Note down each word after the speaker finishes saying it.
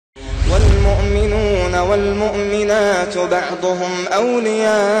والمؤمنات بعضهم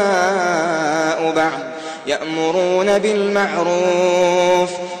أولياء بعض يأمرون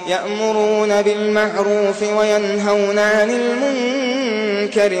بالمعروف وينهون عن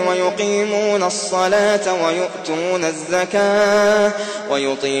المنكر ويقيمون الصلاة ويؤتون الزكاة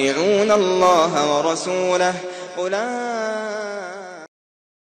ويطيعون الله ورسوله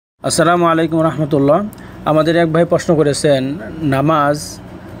আসসালামু আলাইকুম রহমতুল্লাহ। আমাদের এক ভাই প্রশ্ন করেছেন, নামাজ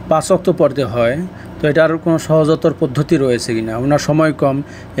 5 ওয়াক্ত পড়তে হয়, তো এটার কোনো সহজতর পদ্ধতি রয়েছে কিনা? ওনার সময় কম,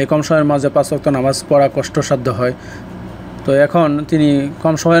 এই কম সময়ের মাঝে 5 ওয়াক্ত নামাজ পড়া কষ্টসাধ্য হয়। তো এখন তিনি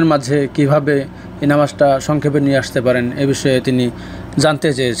কম সময়ের মাঝে কিভাবে এই নামাজটা সংক্ষেপে নিয়ে আসতে পারেন, এ বিষয়ে তিনি জানতে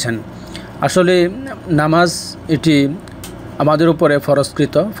চেয়েছেন। আসলে নামাজ এটি আমাদের উপরে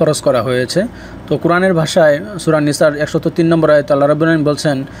ফরজ করা হয়েছে। তো কোরআনের ভাষায় সূরা নিসার 103 নম্বর আয়াত আল্লাহ রাব্বুল আলামিন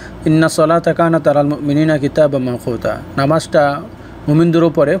বলছেন, ইন্না সলাতা কানাত আলাল মুমিনিনা কিতাবাম মাওকুতা। নামাজটা মুমিনদের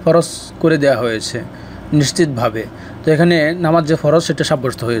উপরে ফরজ করে দেওয়া হয়েছে নিশ্চিতভাবে। তো এখানে নামাজ যে ফরজ সেটা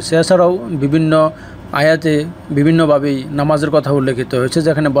সাব্যস্ত হয়েছে। এছাড়াও বিভিন্ন আয়াতে বিভিন্নভাবেই নামাজের কথা উল্লেখিত হয়েছে,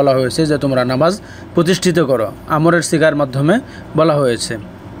 যেখানে বলা হয়েছে যে তোমরা নামাজ প্রতিষ্ঠিত করো, আমরের সিগার মাধ্যমে বলা হয়েছে।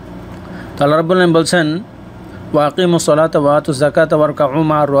 তো আল্লাহ রাব্বুল আলামিন বলছেন, ওয়াকিমুস সালাতা ওয়া আতুজ যাকাতা ওয়ারকাউ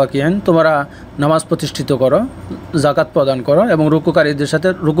মা'আর রাকিঈন। তোমরা নামাজ প্রতিষ্ঠিত করো, যাকাত প্রদান করো এবং রুকুকারীদের সাথে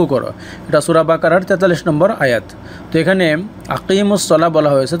রুকু করো। এটা সূরা বাকারার 43 নম্বর আয়াত। তো এখানে আকিমুস সালাহ বলা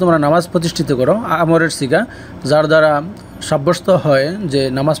হয়েছে, তোমরা নামাজ প্রতিষ্ঠিত করো, আমরের সিগা, যার দ্বারা সাব্যস্ত হয় যে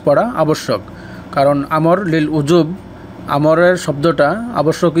নামাজ পড়া আবশ্যক। কারণ আমর লিল উজুব, আমরের শব্দটা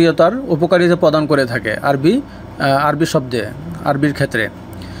আবশ্যকীয়তার উপকারিতা প্রদান করে থাকে আরবি শব্দে, আরবির ক্ষেত্রে।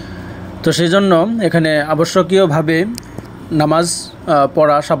 তো সেই জন্য এখানে আবশ্যকীয়ভাবে নামাজ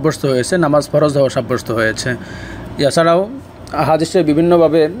পড়া সাব্যস্ত হয়েছে, নামাজ ফরজ হওয়া সাব্যস্ত হয়েছে। এছাড়াও হাদিসে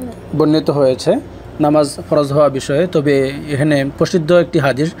বিভিন্নভাবে বর্ণিত হয়েছে নামাজ ফরজ হওয়া বিষয়ে। তবে এখানে প্রসিদ্ধ একটি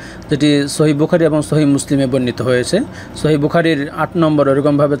হাদিস যেটি সহিহ বুখারী এবং সহিহ মুসলিমে বর্ণিত হয়েছে। সহিহ বুখারীর 8 নম্বর,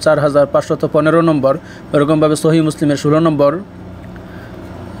 এরকমভাবে 4515 নম্বর, এরকমভাবে সহিহ মুসলিমের 16 নম্বর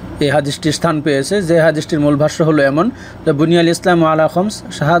এই হাদিসটির স্থান পেয়েছে। যে হাদিসটির মূল ভাষ্য হলো এমন যে, বুনিয়াল ইসলাম আলা খামস,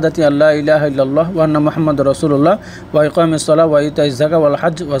 শাহাদাতি আল্লাহ ইলাহা ইল্লাল্লাহ ওয়া আন্না মুহাম্মাদুর রাসূলুল্লাহ ওয়া ইকামিস সালাহ ওয়া ইতাইজ যাকাত ওয়াল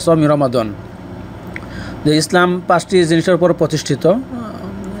হজ ওয়া সাওমি রমাদান। যে ইসলাম 5টি জিনিসের উপর প্রতিষ্ঠিত,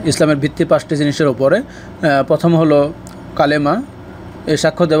 ইসলামের ভিত্তি 5টি জিনিসের উপরে। প্রথম হলো কালেমা, এই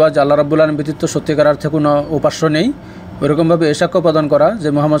সাক্ষ্য দেওয়া যে আল্লাহ রাব্বুল আলামিন ব্যতীত সত্যিকার অর্থে কোনো উপাস্য নেই, ওইরকমভাবে এই সাক্ষ্য প্রদান করা যে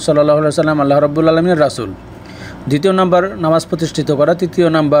মুহাম্মদ সাল্লাল্লাহু আলাইহি ওয়াসাল্লাম আল্লাহ রাব্বুল আলামিনের রাসূল। দ্বিতীয় নম্বর নামাজ প্রতিষ্ঠিত করা। তৃতীয়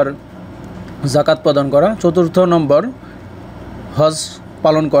নম্বর যাকাত প্রদান করা। চতুর্থ নম্বর হজ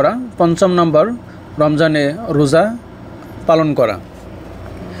পালন করা। পঞ্চম নম্বর রমজানে রোজা পালন করা।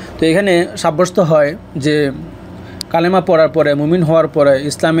 তো এখানে সাব্যস্ত হয় যে কালেমা পড়ার পরে, মুমিন হওয়ার পরে,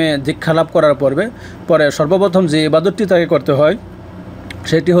 ইসলামে দীক্ষা লাভ করার পরে সর্বপ্রথম যে ইবাদতটি তাকে করতে হয়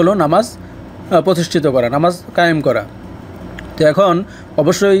সেটি হলো নামাজ প্রতিষ্ঠিত করা, নামাজ কায়েম করা। তো এখন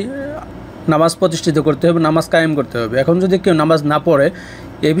অবশ্যই নামাজ প্রতিষ্ঠিত করতে হবে, নামাজ কায়েম করতে হবে। এখন যদি কেউ নামাজ না পড়ে,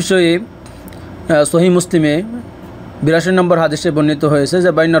 এ বিষয়ে সহিহ মুসলিমে 82 নম্বর হাদিসে বর্ণিত হয়েছে যে,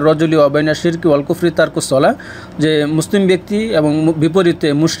 বাইনার রজুলি ওয়া বাইনাশ শিরকি ওয়াল কুফরি তারকুস সালাহ, যে মুসলিম ব্যক্তি এবং বিপরীতে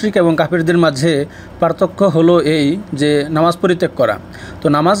মুশরিক এবং কাফিরদের মাঝে পার্থক্য হলো এই যে নামাজ পরিত্যাগ করা। তো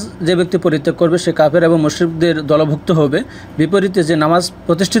নামাজ যে ব্যক্তি পরিত্যাগ করবে সে কাফের এবং মুশরিকদের দলভুক্ত হবে। বিপরীতে যে নামাজ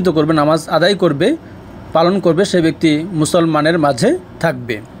প্রতিষ্ঠিত করবে, নামাজ আদায় করবে, পালন করবে, সে ব্যক্তি মুসলমানের মাঝে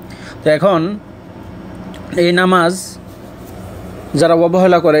থাকবে। তো এখন এই নামাজ যারা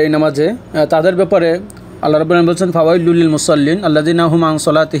অবহেলা করে এই নামাজে, তাদের ব্যাপারে আল্লাহ রাব্বুল আলামিন বলছেন, ফাওয়াইলুল লিল মুসাল্লিন আল্লাযিনা হুম আন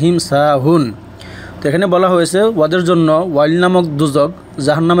সালাতিহিম সাহুন। তো এখানে বলা হয়েছে ওদের জন্য ওয়াইল নামক দুজক,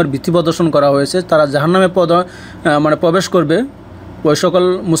 জাহান্নামের ভীতি প্রদর্শন করা হয়েছে। তারা জাহান্নামে প্রবেশ করবে ওই সকল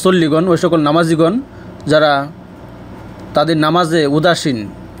মুসল্লিগণ, ওই সকল নামাজিগণ যারা তাদের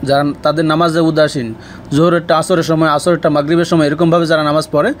নামাজে উদাসীন, জোহরেরটা আসরের সময়, আসরেরটা মাগরিবের সময়, এরকমভাবে যারা নামাজ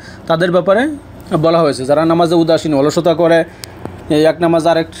পড়ে তাদের ব্যাপারে বলা হয়েছে। যারা নামাজে উদাসীন, অলসতা করে, এক নামাজ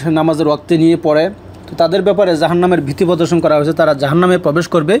আরেক নামাজের ওয়াক্তে নিয়ে পড়ে, তো তাদের ব্যাপারে জাহান্নামের ভীতি প্রদর্শন করা হয়েছে। তারা জাহান্নামে প্রবেশ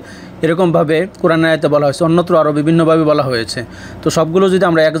করবে, এরকমভাবে কোরআনের আয়াতে বলা হয়েছে, অন্যত্র আরও বিভিন্নভাবে বলা হয়েছে। তো সবগুলো যদি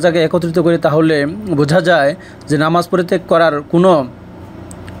আমরা এক জায়গায় একত্রিত করি তাহলে বোঝা যায় যে নামাজ পরিত্যাগ করার কোনো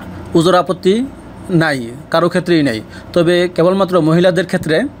উজর আপত্তি নাই, কারো ক্ষেত্রেই নাই। তবে কেবলমাত্র মহিলাদের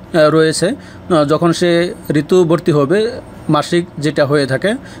ক্ষেত্রে রয়েছে, যখন সে ঋতুবর্তী হবে, মাসিক যেটা হয়ে থাকে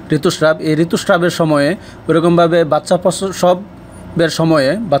ঋতুস্রাব, এই ঋতুস্রাবের সময়ে ওরকমভাবে বাচ্চা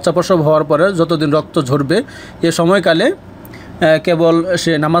প্রসব হওয়ার পরে যতদিন রক্ত ঝরবে এ সময়কালে কেবল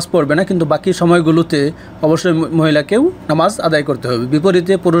সে নামাজ পড়বে না, কিন্তু বাকি সময়গুলোতে অবশ্যই মহিলাকেও নামাজ আদায় করতে হবে।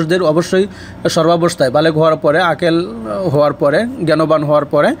 বিপরীতে পুরুষদের অবশ্যই সর্বাবস্থায় বালেগ হওয়ার পরে, আকেল হওয়ার পরে, জ্ঞানবান হওয়ার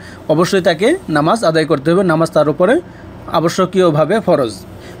পরে অবশ্যই তাকে নামাজ আদায় করতে হবে। নামাজ তার উপরে আবশ্যকীয়ভাবে ফরজ।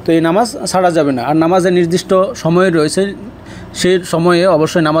 তো এই নামাজ ছাড়া যাবে না। আর নামাজের নির্দিষ্ট সময় রয়েছে, সেই সময়ে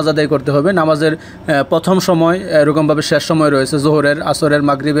অবশ্যই নামাজ আদায় করতে হবে। নামাজের প্রথম সময় এরকমভাবে শেষ সময় রয়েছে, জোহরের, আসরের,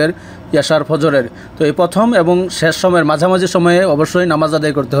 মাগরিবের, ইয়াশার, ফজরের। তো এই প্রথম এবং শেষ সময়ের মাঝামাঝি সময়ে অবশ্যই নামাজ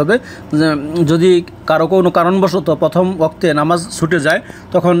আদায় করতে হবে। যদি কারো কোনো কারণবশত প্রথম ওয়াক্তে নামাজ ছুটে যায়,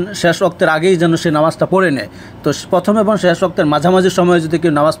 তখন শেষ ওয়াক্তের আগেই যেন সে নামাজটা পড়ে নেয়। তো প্রথম এবং শেষ ওয়াক্তের মাঝামাঝি সময়ে যদি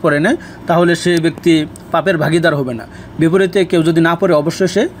কেউ নামাজ পড়ে নেয়, তাহলে সেই ব্যক্তি পাপের ভাগিদার হবে না। বিপরীতে কেউ যদি না পড়ে, অবশ্যই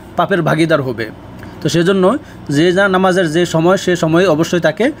সে পাপের ভাগিদার হবে। তো সেজন্য যে যা নামাজের যে সময়, সে সময় অবশ্যই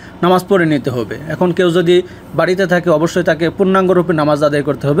তাকে নামাজ পড়ে নিতে হবে। এখন কেউ যদি বাড়িতে থাকে, অবশ্যই তাকে পূর্ণাঙ্গরূপে নামাজ আদায়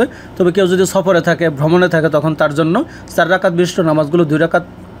করতে হবে। তবে কেউ যদি সফরে থাকে, ভ্রমণে থাকে, তখন তার জন্য 4 রাকাত বিশিষ্ট নামাজগুলো 2 রাকাত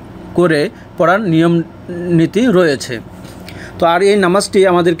করে পড়ার নিয়ম নীতি রয়েছে। তো আর এই নামাজটি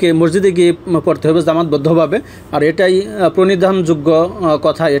আমাদেরকে মসজিদে গিয়ে পড়তে হবে জামাতবদ্ধভাবে। আর এটাই প্রণিধানযোগ্য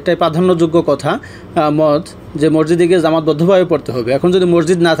কথা, এটাই প্রাধান্যযোগ্য কথা, মত, যে মসজিদে গিয়ে জামাতবদ্ধভাবে পড়তে হবে। এখন যদি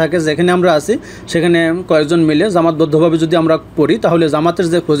মসজিদ না থাকে, যেখানে আমরা আছি সেখানে কয়েকজন মিলে জামাতবদ্ধভাবে যদি আমরা পড়ি, তাহলে জামাতের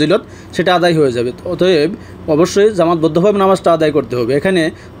যে ফজিলত সেটা আদায় হয়ে যাবে। অতএব অবশ্যই জামাতবদ্ধভাবে নামাজটা আদায় করতে হবে। এখানে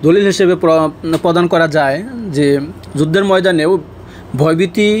দলিল হিসেবে প্রদান করা যায় যে যুদ্ধের ময়দানেও,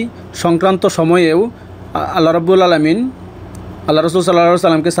 ভয়ভীতি সংক্রান্ত সময়েও আল্লাহ রাব্বুল আলামিন আল্লাহ রাসূল সাল্লাল্লাহু আলাইহি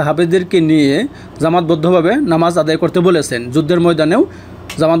ওয়াসাল্লামকে সাহাবীদেরকে নিয়ে জামাতবদ্ধভাবে নামাজ আদায় করতে বলেছেন। যুদ্ধের ময়দানেও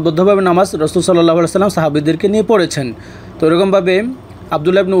জামাতবদ্ধভাবে নামাজ রাসূল সাল্লাল্লাহু আলাইহি ওয়াসাল্লাম সাহাবীদেরকে নিয়ে পড়েছেন। তো এরকমভাবে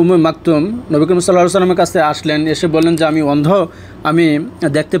আব্দুল্লাহ ইবনে উম্মে মাকতুম নবী করিম সাল্লাল্লাহু আলাইহি ওয়াসাল্লামের কাছে আসলেন, এসে বললেন যে আমি অন্ধ, আমি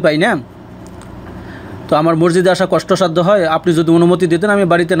দেখতে পাই না, তো আমার মসজিদে আসা কষ্টসাধ্য হয়, আপনি যদি অনুমতি দিতেন আমি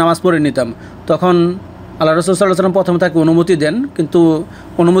বাড়িতে নামাজ পড়ে নিতাম। তখন আল্লাহ রাসূল সাল্লাল্লাহু আলাইহি ওয়াসাল্লাম প্রথমে তাকে অনুমতি দেন, কিন্তু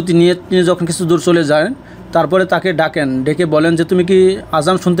অনুমতি নিয়ে তিনি যখন কিছু দূর চলে যায়, তারপরে তাকে ডাকেন, ডেকে বলেন যে তুমি কি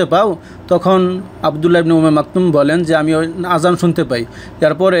আজান শুনতে পাও? তখন আব্দুল্লাহ ইবনে উম্মে মাকতুম বলেন যে আমি আজান শুনতে পাই।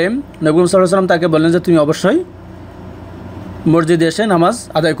 এরপরে নবী করিম সাল্লাল্লাহু আলাইহি ওয়াসাল্লাম তাকে বলেন যে তুমি অবশ্যই মসজিদে এসে নামাজ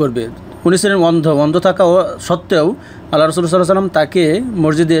আদায় করবে। উনি ছিলেন অন্ধ থাকা সত্ত্বেও আল্লাহ রাসূল সাল্লাল্লাহু আলাইহি ওয়াসাল্লাম তাকে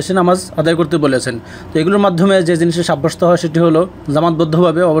মসজিদে এসে নামাজ আদায় করতে বলেছেন। তো এগুলোর মাধ্যমে যে জিনিসটি সাব্যস্ত হয় সেটি হলো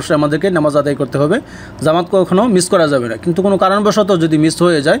জামাতবদ্ধভাবে অবশ্যই আমাদেরকে নামাজ আদায় করতে হবে। জামাত কখনো মিস করা যাবে না। কিন্তু কোনো কারণবশত যদি মিস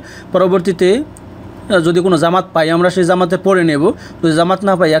হয়ে যায়, পরবর্তীতে যদি কোনো জামাত পাই, আমরা সেই জামাতে পড়ে নেব। যদি জামাত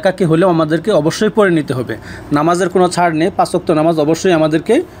না পাই, একাকী হলেও আমাদেরকে অবশ্যই পড়ে নিতে হবে। নামাজের কোনো ছাড় নেই, 5 ওয়াক্ত নামাজ অবশ্যই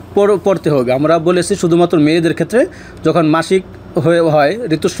আমাদেরকে পড়তে হবে। আমরা বলেছি শুধুমাত্র মেয়েদের ক্ষেত্রে যখন মাসিক হয়,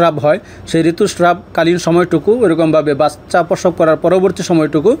 ঋতুস্রাব হয়, সেই ঋতুস্রাবকালীন সময়টুকু, এরকমভাবে বাচ্চা প্রসব করার পরবর্তী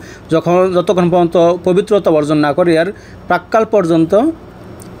সময়টুকু, যতক্ষণ পর্যন্ত পবিত্রতা অর্জন না করে, এর প্রাক্কাল পর্যন্ত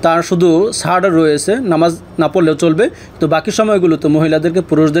তার শুধু ছাড় রয়েছে, নামাজ না পড়লেও চলবে। তো বাকি সময়গুলোতে মহিলাদেরকে,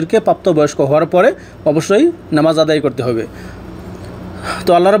 পুরুষদেরকে প্রাপ্তবয়স্ক হওয়ার পরে অবশ্যই নামাজ আদায় করতে হবে। তো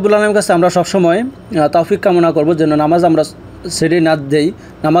আল্লাহ রাব্বুল আলামিনের কাছে আমরা সবসময় তৌফিক কামনা করব যেন নামাজ আমরা ছেড়ে না দেই,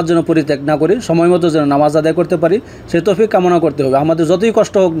 নামাজ যেন পরিত্যাগ না করি, সময় মতো যেন নামাজ আদায় করতে পারি, সেই তৌফিক কামনা করতে হবে। আমাদের যতই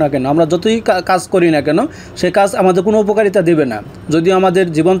কষ্ট হোক না কেন, আমরা যতই কাজ করি না কেন, সেই কাজ আমাদের কোনো উপকারিতা দেবে না। যদিও আমাদের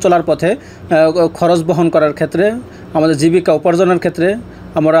জীবন চলার পথে, খরচ বহন করার ক্ষেত্রে, আমাদের জীবিকা উপার্জনের ক্ষেত্রে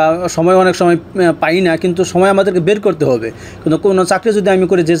আমরা অনেক সময় পাই না, কিন্তু সময় আমাদেরকে বের করতে হবে। কিন্তু কোনো চাকরি যদি আমি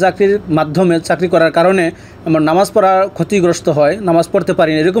করি, যে চাকরির মাধ্যমে, চাকরি করার কারণে আমার নামাজ পড়া ক্ষতিগ্রস্ত হয়, নামাজ পড়তে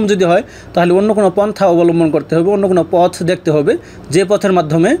পারি না, এরকম যদি হয়, তাহলে অন্য কোনো পন্থা অবলম্বন করতে হবে, অন্য কোনো পথ দেখতে হবে, যে পথের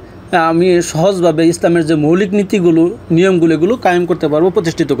মাধ্যমে আমি সহজভাবে ইসলামের যে মৌলিক নীতিগুলো, নিয়মগুলো, এগুলো কায়েম করতে পারবো,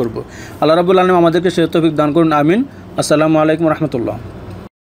 প্রতিষ্ঠিত করব। আল্লাহ রাব্বুল আলামিন আমাদেরকে সে তৌফিক দান করুন, আমিন। আসসালামু আলাইকুম রহমতুল্লাহ।